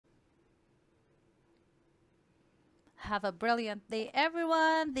have a brilliant day,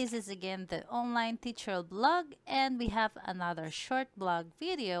 everyone. This is again the online teacher blog, and we have another short blog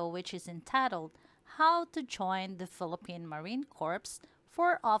video which is entitled How to Join the Philippine Marine Corps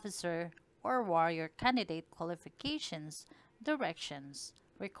for Officer or Warrior Candidate Qualifications, Directions,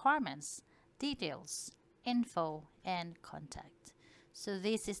 Requirements, Details, Info, and Contact. So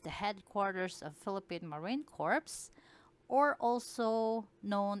this is the headquarters of Philippine Marine Corps, or also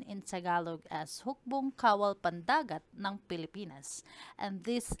known in Tagalog as Hukbong Kawal Pandagat ng Pilipinas. And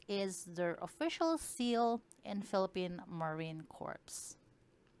this is their official seal in Philippine Marine Corps.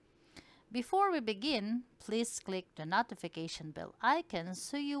 Before we begin, please click the notification bell icon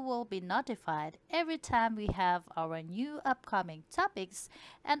so you will be notified every time we have our new upcoming topics,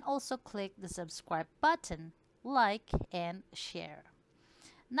 and also click the subscribe button, like, and share.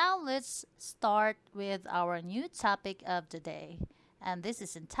 Now let's start with our new topic of the day, and this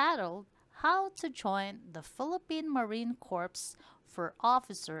is entitled How to Join the Philippine Marine Corps for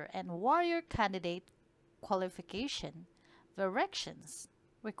Officer and Warrior Candidate Qualification, Directions,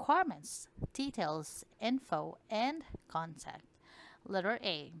 Requirements, Details, Info, and Contact. Letter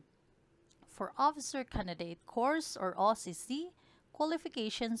A. For Officer Candidate Course or OCC,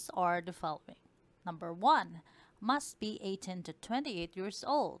 qualifications are the following. Number 1. Must be 18 to 28 years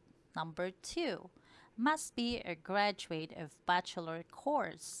old. Number 2. Must be a graduate of bachelor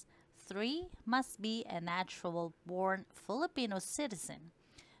course. 3. Must be a natural-born Filipino citizen.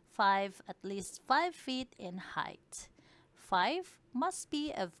 5. At least 5 feet in height. 5. Must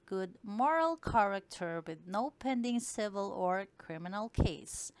be of good moral character with no pending civil or criminal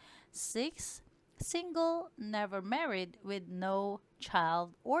case. 6. Single, never married, with no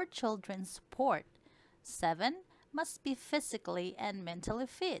child or children support. 7. Must be physically and mentally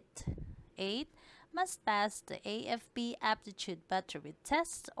fit. 8. Must pass the AFP Aptitude Battery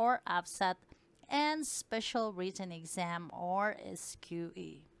Test or APSAT and Special Written Exam or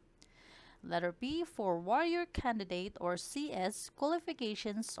SQE. Letter B. For Warrior Candidate or CS,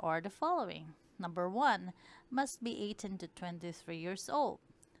 qualifications are the following. Number 1. Must be 18 to 23 years old.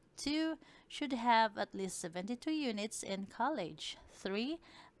 2. Should have at least 72 units in college. 3.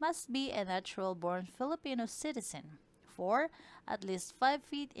 Must be a natural-born Filipino citizen. 4. At least 5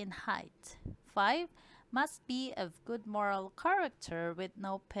 feet in height. 5. Must be of good moral character with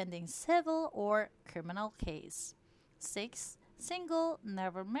no pending civil or criminal case. 6. Single,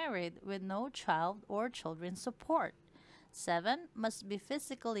 never married, with no child or children support. 7. Must be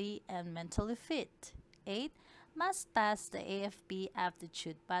physically and mentally fit. 8. Must pass the AFP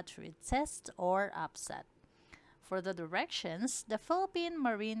Aptitude Battery Test or APSAT. For the directions, the Philippine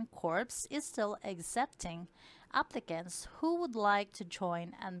Marine Corps is still accepting applicants who would like to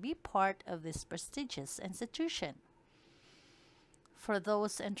join and be part of this prestigious institution. For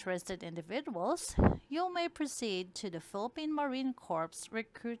those interested individuals, you may proceed to the Philippine Marine Corps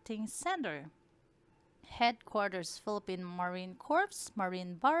Recruiting Center. Headquarters Philippine Marine Corps,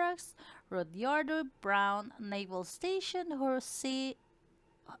 Marine Barracks, Rodyardo Brown Naval Station, Jose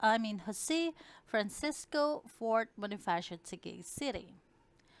Francisco, Fort Bonifacio, Taguig City.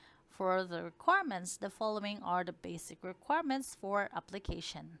 For the requirements, the following are the basic requirements for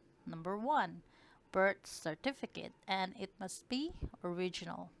application. Number 1. Birth certificate, and it must be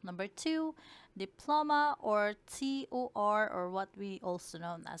original. Number 2. Diploma or TOR, or what we also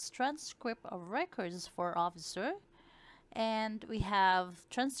know as transcript of records for officer. And we have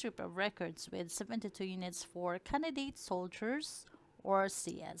transcript of records with 72 units for candidate soldiers or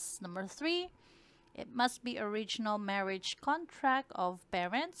CS. Number 3, it must be original marriage contract of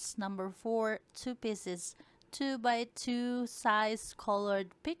parents. Number 4, 2 pieces 2x2 size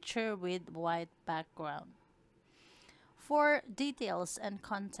colored picture with white background. For details and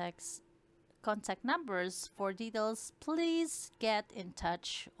contact numbers, for details, please get in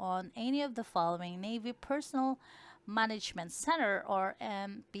touch on any of the following: Navy Personnel Management Center or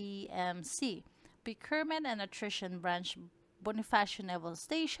MPMC, Procurement and Nutrition Branch, Bonifacio Naval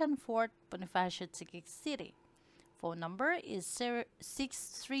Station, Fort Bonifacio, Taguig City. Phone number is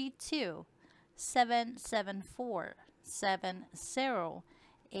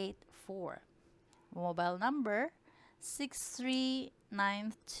 632-774-7084. Mobile number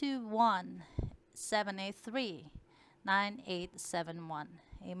 63921-783-9871.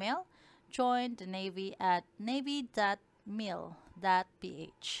 Email join the Navy at navy.mil.ph.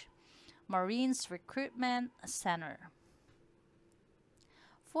 Marines Recruitment Center.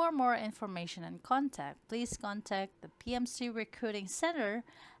 For more information and contact, please contact the PMC Recruiting Center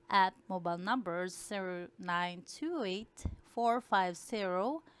at mobile numbers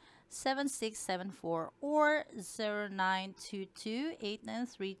 0928-450-7674 or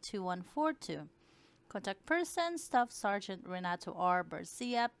 0922-893-2142. Contact person, Staff Sergeant Renato R.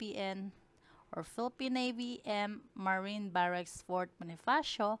 Barcia, PN, or Philippine Navy M. Marine Barracks, Fort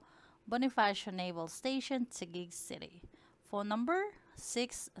Bonifacio, Bonifacio Naval Station, Taguig City. Phone number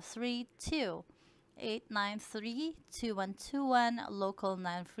 632-893-2121, local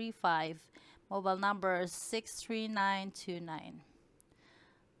 935. Mobile number 63929.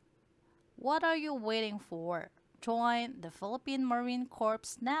 What are you waiting for? Join the Philippine Marine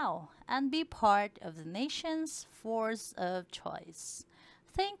Corps now and be part of the nation's force of choice.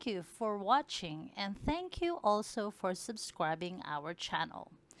 Thank you for watching, and thank you also for subscribing our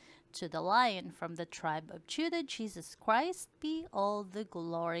channel. To the Lion from the tribe of Judah, Jesus Christ, be all the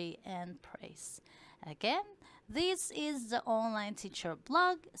glory and praise. Again, this is the Online Teacher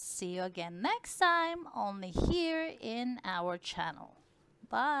Blog. See you again next time, only here in our channel.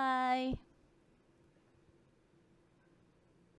 Bye!